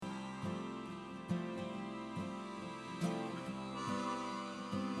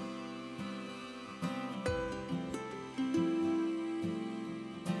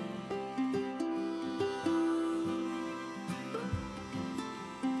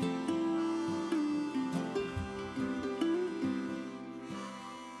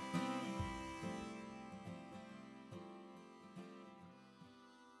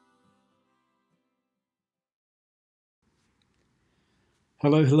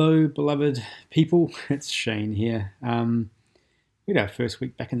Hello, hello, beloved people. It's Shane here. We had our first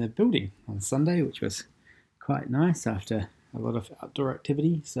week back in the building on Sunday, which was quite nice after a lot of outdoor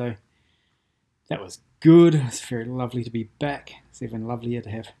activity. So that was good. It's very lovely to be back. It's even lovelier to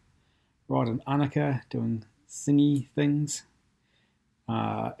have Rod and Annika doing singy things.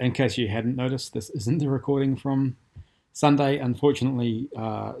 In case you hadn't noticed, this isn't the recording from Sunday. Unfortunately,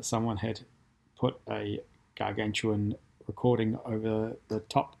 someone had put a gargantuan recording over the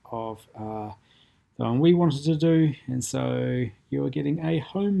top of the one we wanted to do, and so you're getting a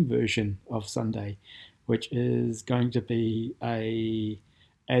home version of Sunday, which is going to be a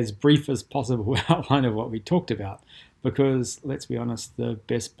as brief as possible outline of what we talked about. Because let's be honest, the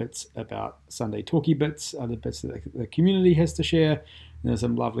best bits about Sunday talky bits are the bits that the community has to share. And there's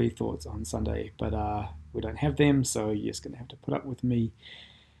some lovely thoughts on Sunday, but we don't have them, so you're just going to have to put up with me.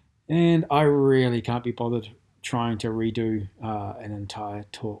 And I really can't be bothered trying to redo an entire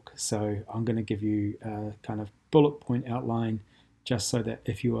talk. So I'm going to give you a kind of bullet point outline just so that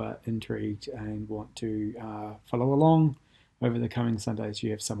if you are intrigued and want to follow along over the coming Sundays,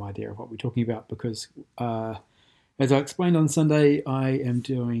 you have some idea of what we're talking about. Because as I explained on Sunday, I am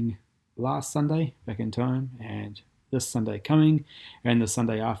doing last Sunday back in time and this Sunday coming and the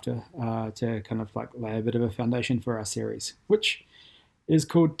Sunday after to kind of like lay a bit of a foundation for our series, which is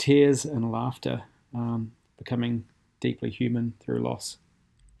called Tears and Laughter, Becoming Deeply Human Through Loss.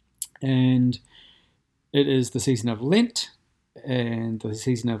 And it is the season of Lent, and the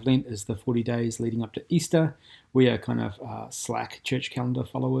season of Lent is the 40 days leading up to Easter. We are kind of slack church calendar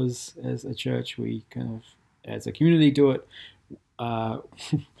followers as a church. We kind of, as a community, do it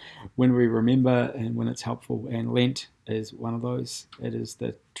when we remember and when it's helpful, and Lent is one of those. It is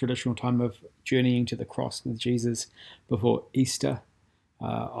the traditional time of journeying to the cross with Jesus before Easter.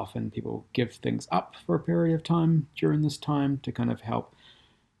 Often people give things up for a period of time during this time to kind of help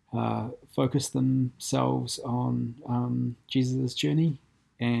focus themselves on Jesus' journey,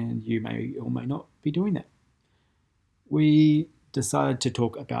 and you may or may not be doing that. We decided to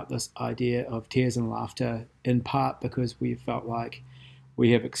talk about this idea of tears and laughter in part because we felt like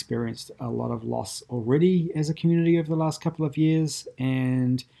we have experienced a lot of loss already as a community over the last couple of years,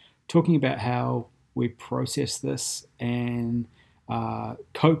 and talking about how we process this and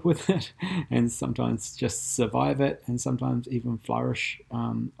cope with it, and sometimes just survive it, and sometimes even flourish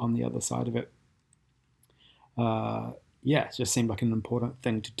on the other side of it. It just seemed like an important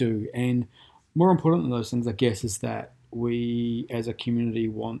thing to do. And more important than those things, I guess, is that we as a community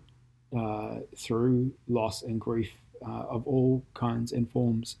want, through loss and grief of all kinds and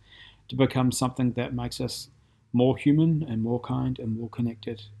forms, to become something that makes us more human and more kind and more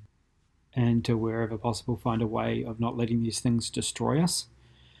connected, and to wherever possible find a way of not letting these things destroy us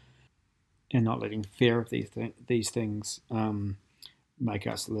and not letting fear of these things make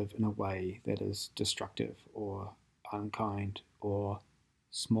us live in a way that is destructive or unkind or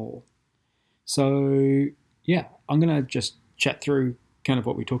small. So yeah, I'm going to just chat through kind of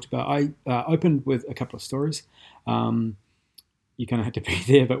what we talked about. I opened with a couple of stories. You kind of had to be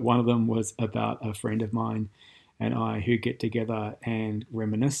there, but one of them was about a friend of mine and I who get together and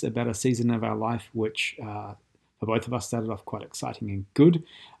reminisce about a season of our life which for both of us started off quite exciting and good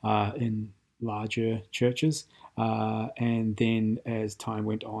in larger churches, and then as time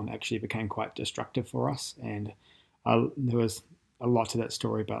went on actually became quite destructive for us. And there was a lot to that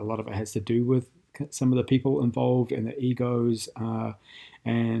story, but a lot of it has to do with some of the people involved and the egos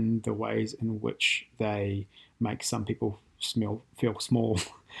and the ways in which they make some people feel small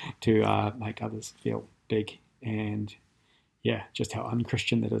to make others feel big, and yeah, just how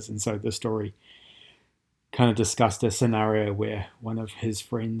unchristian that is. And so the story kind of discussed a scenario where one of his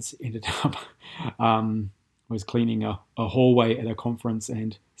friends ended up was cleaning a hallway at a conference,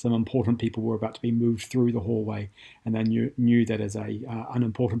 and some important people were about to be moved through the hallway, and they knew that as a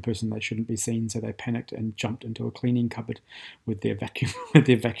unimportant person they shouldn't be seen, so they panicked and jumped into a cleaning cupboard with their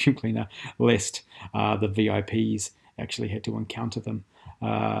vacuum cleaner, lest the VIPs actually had to encounter them.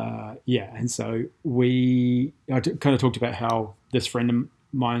 And so I kind of talked about how this friend of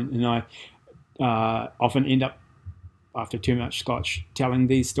mine and I often end up, after too much scotch, telling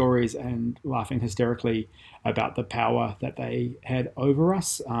these stories and laughing hysterically about the power that they had over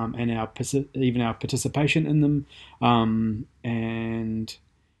us, and even our participation in them. And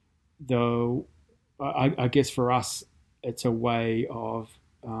though I guess for us, it's a way of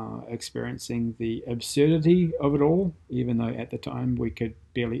experiencing the absurdity of it all, even though at the time we could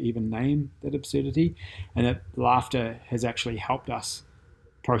barely even name that absurdity, and that laughter has actually helped us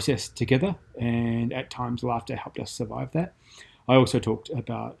process together, and at times laughter helped us survive that. I also talked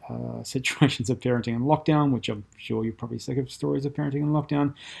about situations of parenting in lockdown, which I'm sure you're probably sick of stories of parenting in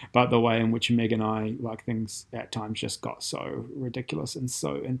lockdown, but the way in which Meg and I, like, things at times just got so ridiculous and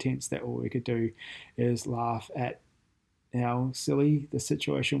so intense that all we could do is laugh at how silly the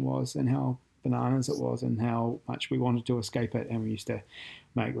situation was and how bananas it was and how much we wanted to escape it. And we used to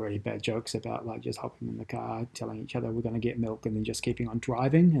make really bad jokes about, like, just hopping in the car, telling each other we're going to get milk, and then just keeping on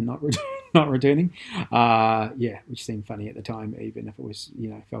driving and not returning. Yeah, which seemed funny at the time, even if it was,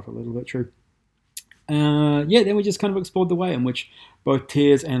 felt a little bit true. Yeah, then we just kind of explored the way in which both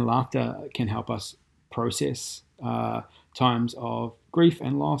tears and laughter can help us process times of grief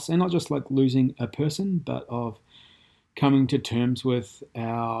and loss, and not just like losing a person, but of coming to terms with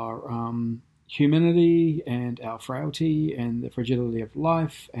our humanity and our frailty and the fragility of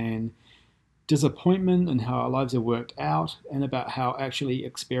life and disappointment and how our lives have worked out, and about how actually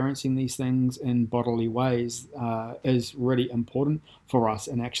experiencing these things in bodily ways is really important for us,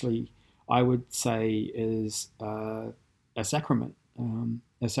 and actually, I would say, is a sacrament.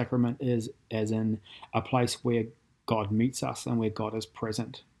 A sacrament is as in a place where God meets us and where God is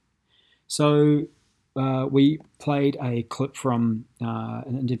present. So we played a clip from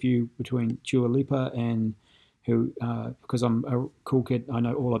an interview between Dua Lipa and who, because I'm a cool kid, I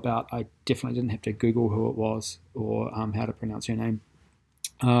know all about. I definitely didn't have to Google who it was or how to pronounce her name.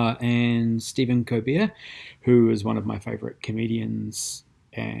 And Stephen Colbert, who is one of my favorite comedians,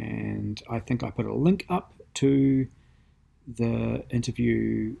 and I think I put a link up to the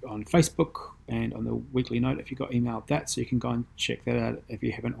interview on Facebook and on the Weekly Note if you got emailed that, so you can go and check that out if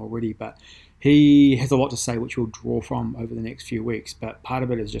you haven't already. But he has a lot to say, which we'll draw from over the next few weeks. But part of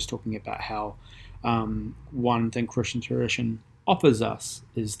it is just talking about how one thing Christian tradition offers us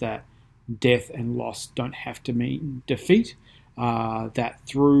is that death and loss don't have to mean defeat. That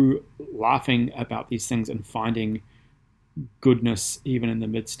through laughing about these things and finding goodness even in the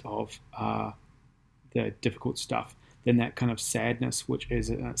midst of the difficult stuff, then that kind of sadness, which is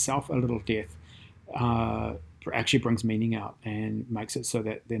in itself a little death, actually brings meaning out and makes it so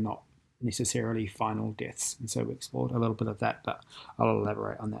that they're not necessarily final deaths. And so we explored a little bit of that, but I'll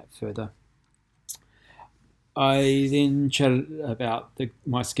elaborate on that further. I then chatted about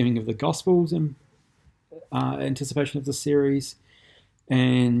my skimming of the Gospels in anticipation of the series,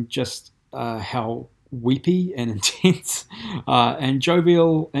 and just how weepy and intense and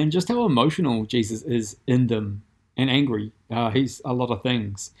jovial and just how emotional Jesus is in them, and angry. He's a lot of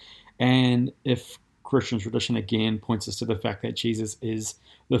things. And if Christian tradition again points us to the fact that Jesus is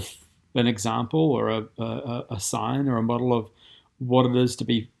an example or a sign or a model of what it is to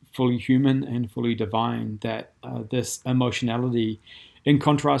be fully human and fully divine, that this emotionality, in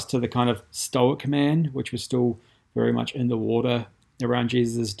contrast to the kind of stoic man, which was still very much in the water around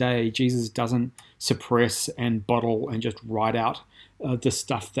Jesus' day, Jesus doesn't suppress and bottle and just write out the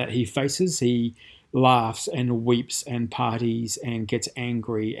stuff that he faces. He laughs and weeps and parties and gets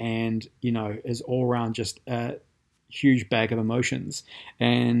angry and, is all around just a huge bag of emotions.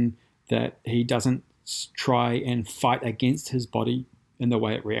 And that he doesn't try and fight against his body in the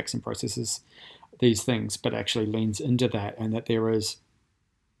way it reacts and processes these things, but actually leans into that, and that there is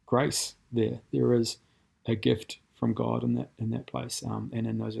grace there. There is a gift from God in that place and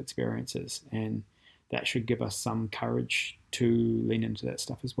in those experiences, and that should give us some courage to lean into that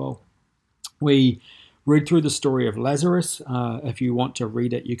stuff as well. We read through the story of Lazarus. If you want to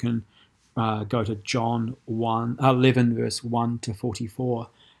read it, you can go to John 11, verse 1 to 44,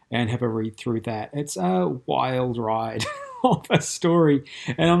 and have a read through that. It's a wild ride of a story,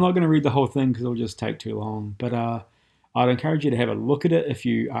 and I'm not going to read the whole thing because it'll just take too long. But I'd encourage you to have a look at it if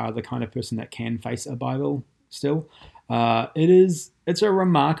you are the kind of person that can face a Bible still. It's a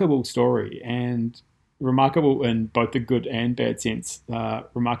remarkable story, and remarkable in both the good and bad sense.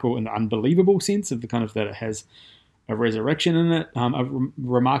 Remarkable in the unbelievable sense of the kind of that it has a resurrection in it.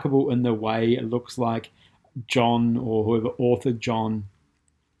 Remarkable in the way it looks like John, or whoever authored John,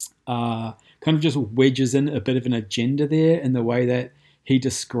 kind of just wedges in a bit of an agenda there in the way that he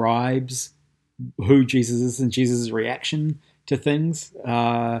describes who Jesus is and Jesus' reaction to things.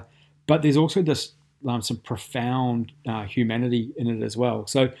 But there's also this some profound humanity in it as well.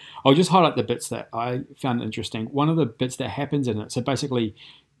 So I'll just highlight the bits that I found interesting. One of the bits that happens in it, so basically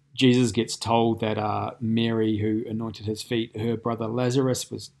Jesus gets told that Mary, who anointed his feet, her brother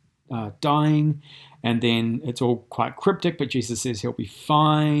Lazarus was dying, and then it's all quite cryptic, but Jesus says he'll be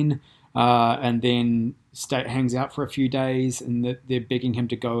fine, and then hangs out for a few days, and they're begging him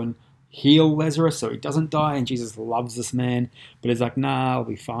to go and heal Lazarus so he doesn't die, and Jesus loves this man, but he's like, nah, I'll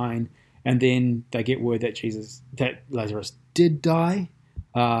be fine. And then they get word that Lazarus did die,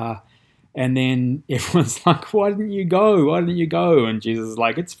 And then everyone's like, "Why didn't you go? Why didn't you go?" And Jesus is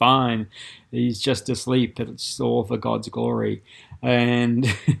like, "It's fine. He's just asleep. It's all for God's glory." And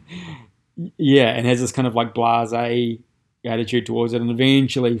yeah, and has this kind of like blasé attitude towards it. And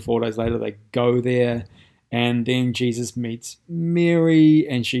eventually, 4 days later, they go there. And then Jesus meets Mary,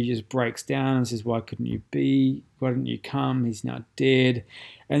 and she just breaks down and says, "Why couldn't you be? Why didn't you come? He's now dead."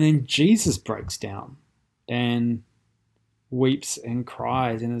 And then Jesus breaks down and weeps and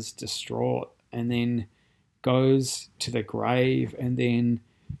cries and is distraught, and then goes to the grave. And then,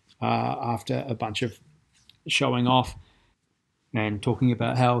 after a bunch of showing off and talking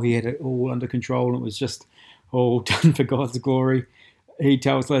about how he had it all under control and it was just all done for God's glory, he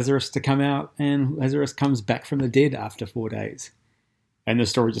tells Lazarus to come out, and Lazarus comes back from the dead after 4 days. And the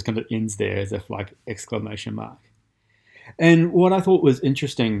story just kind of ends there as if like exclamation mark. And what I thought was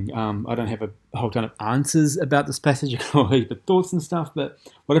interesting, I don't have a whole ton of answers about this passage or the thoughts and stuff, but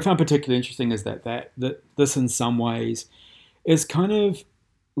what I found particularly interesting is that this, in some ways, is kind of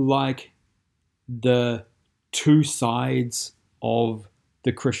like the two sides of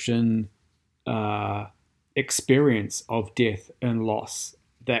the Christian uh, experience of death and loss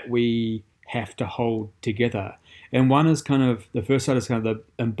that we have to hold together. And one is kind of the first side is kind of the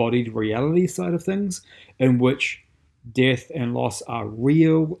embodied reality side of things, in which death and loss are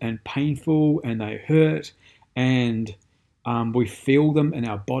real and painful and they hurt, and we feel them in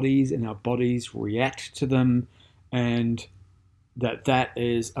our bodies and our bodies react to them, and that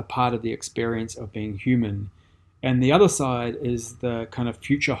is a part of the experience of being human. And the other side is the kind of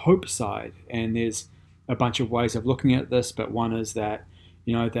future hope side. And there's a bunch of ways of looking at this, but one is that,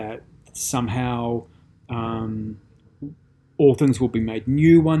 that somehow um, all things will be made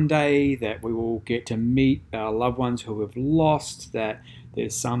new one day, that we will get to meet our loved ones who we've lost, that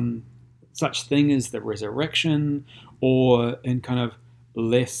there's some such thing as the resurrection, or in kind of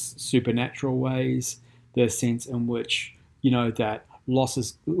less supernatural ways, the sense in which, that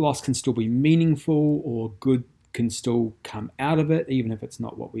loss can still be meaningful, or good can still come out of it, even if it's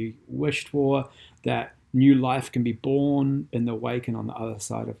not what we wished for, that new life can be born in the wake and on the other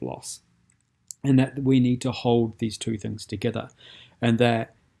side of loss. And that we need to hold these two things together. And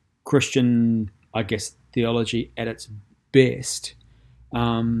that Christian, I guess, theology at its best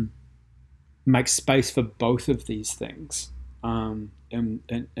um, makes space for both of these things in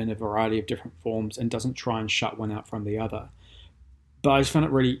a variety of different forms, and doesn't try and shut one out from the other. But I just found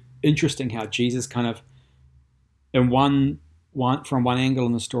it really interesting how Jesus kind of, in from one angle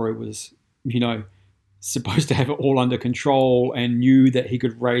in the story, was, supposed to have it all under control and knew that he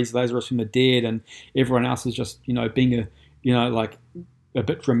could raise Lazarus from the dead, and everyone else is just, being like a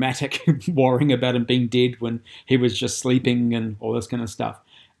bit dramatic, worrying about him being dead when he was just sleeping and all this kind of stuff.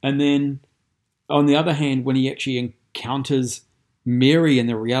 And then on the other hand, when he actually encounters Mary and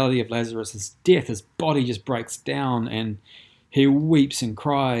the reality of Lazarus' death, his body just breaks down and he weeps and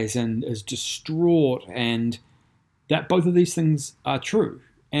cries and is distraught, and that both of these things are true.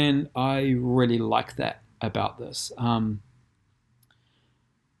 And I really like that about this.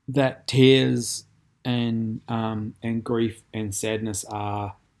 That tears and grief and sadness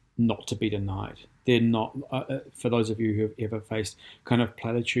are not to be denied. They're not, for those of you who have ever faced kind of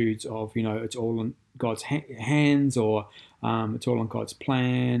platitudes of, it's all in God's hands, or it's all in God's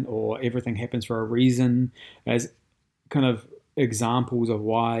plan, or everything happens for a reason, as kind of examples of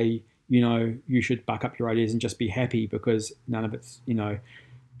why, you should buck up your ideas and just be happy because none of it's,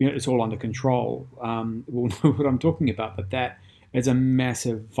 it's all under control. We'll know what I'm talking about, but that is a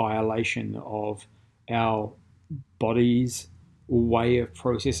massive violation of our body's way of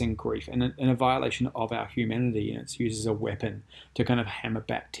processing grief, and a violation of our humanity, and it's used as a weapon to kind of hammer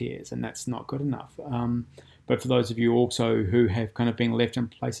back tears, and that's not good enough. But for those of you also who have kind of been left in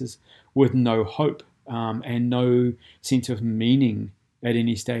places with no hope and no sense of meaning at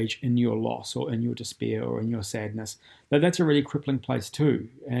any stage in your loss or in your despair or in your sadness, that's a really crippling place too.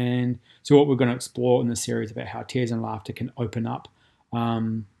 And so what we're going to explore in this series about how tears and laughter can open up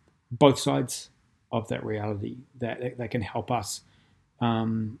both sides of that reality, that can help us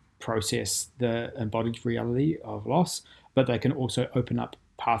process the embodied reality of loss, but they can also open up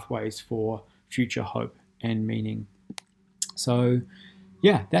pathways for future hope and meaning. So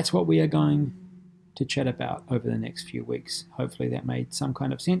yeah, that's what we are going to chat about over the next few weeks. Hopefully that made some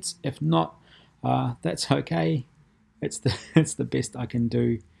kind of sense. If not, that's okay. It's the best I can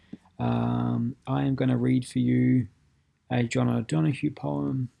do. I am going to read for you a John O'Donohue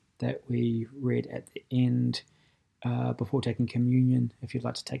poem that we read at the end before taking communion. If you'd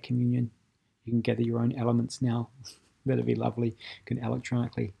like to take communion, you can gather your own elements now. That'd be lovely. You can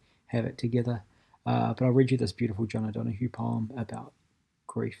electronically have it together. But I'll read you this beautiful John O'Donohue poem about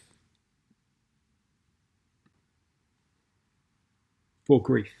grief. For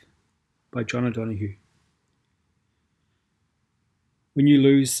Grief by John O'Donoghue. When you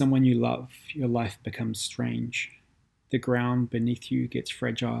lose someone you love, your life becomes strange. The ground beneath you gets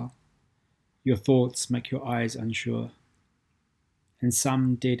fragile. Your thoughts make your eyes unsure. And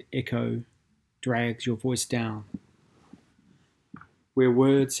some dead echo drags your voice down. Where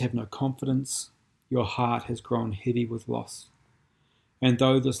words have no confidence, your heart has grown heavy with loss. And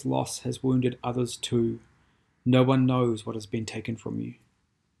though this loss has wounded others too, no one knows what has been taken from you.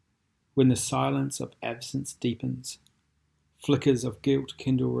 When the silence of absence deepens, flickers of guilt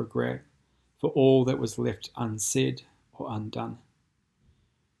kindle regret for all that was left unsaid or undone.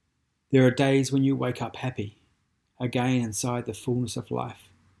 There are days when you wake up happy, again inside the fullness of life,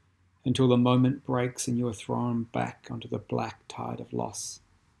 until the moment breaks and you are thrown back onto the black tide of loss.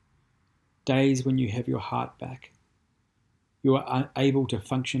 Days when you have your heart back. You are unable to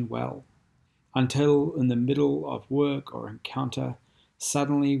function well, until in the middle of work or encounter,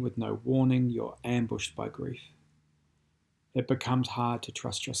 suddenly with no warning, you're ambushed by grief. It becomes hard to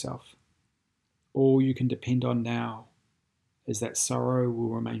trust yourself. All you can depend on now is that sorrow will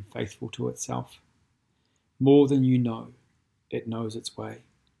remain faithful to itself. More than you know, it knows its way,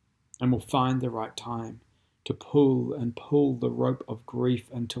 and will find the right time to pull and pull the rope of grief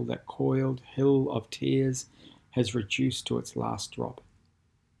until that coiled hill of tears has reduced to its last drop.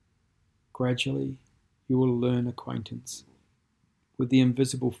 Gradually, you will learn acquaintance with the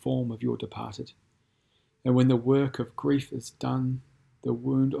invisible form of your departed, and when the work of grief is done, the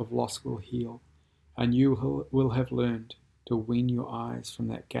wound of loss will heal, and you will have learned to wean your eyes from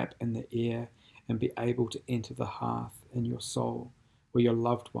that gap in the air and be able to enter the hearth in your soul where your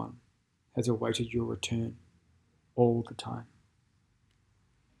loved one has awaited your return all the time.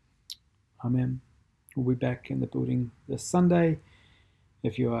 Amen. We'll be back in the building this Sunday.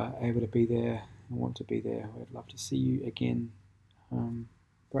 If you are able to be there and want to be there, I'd love to see you again.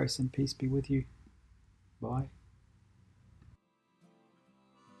 Grace and peace be with you. Bye.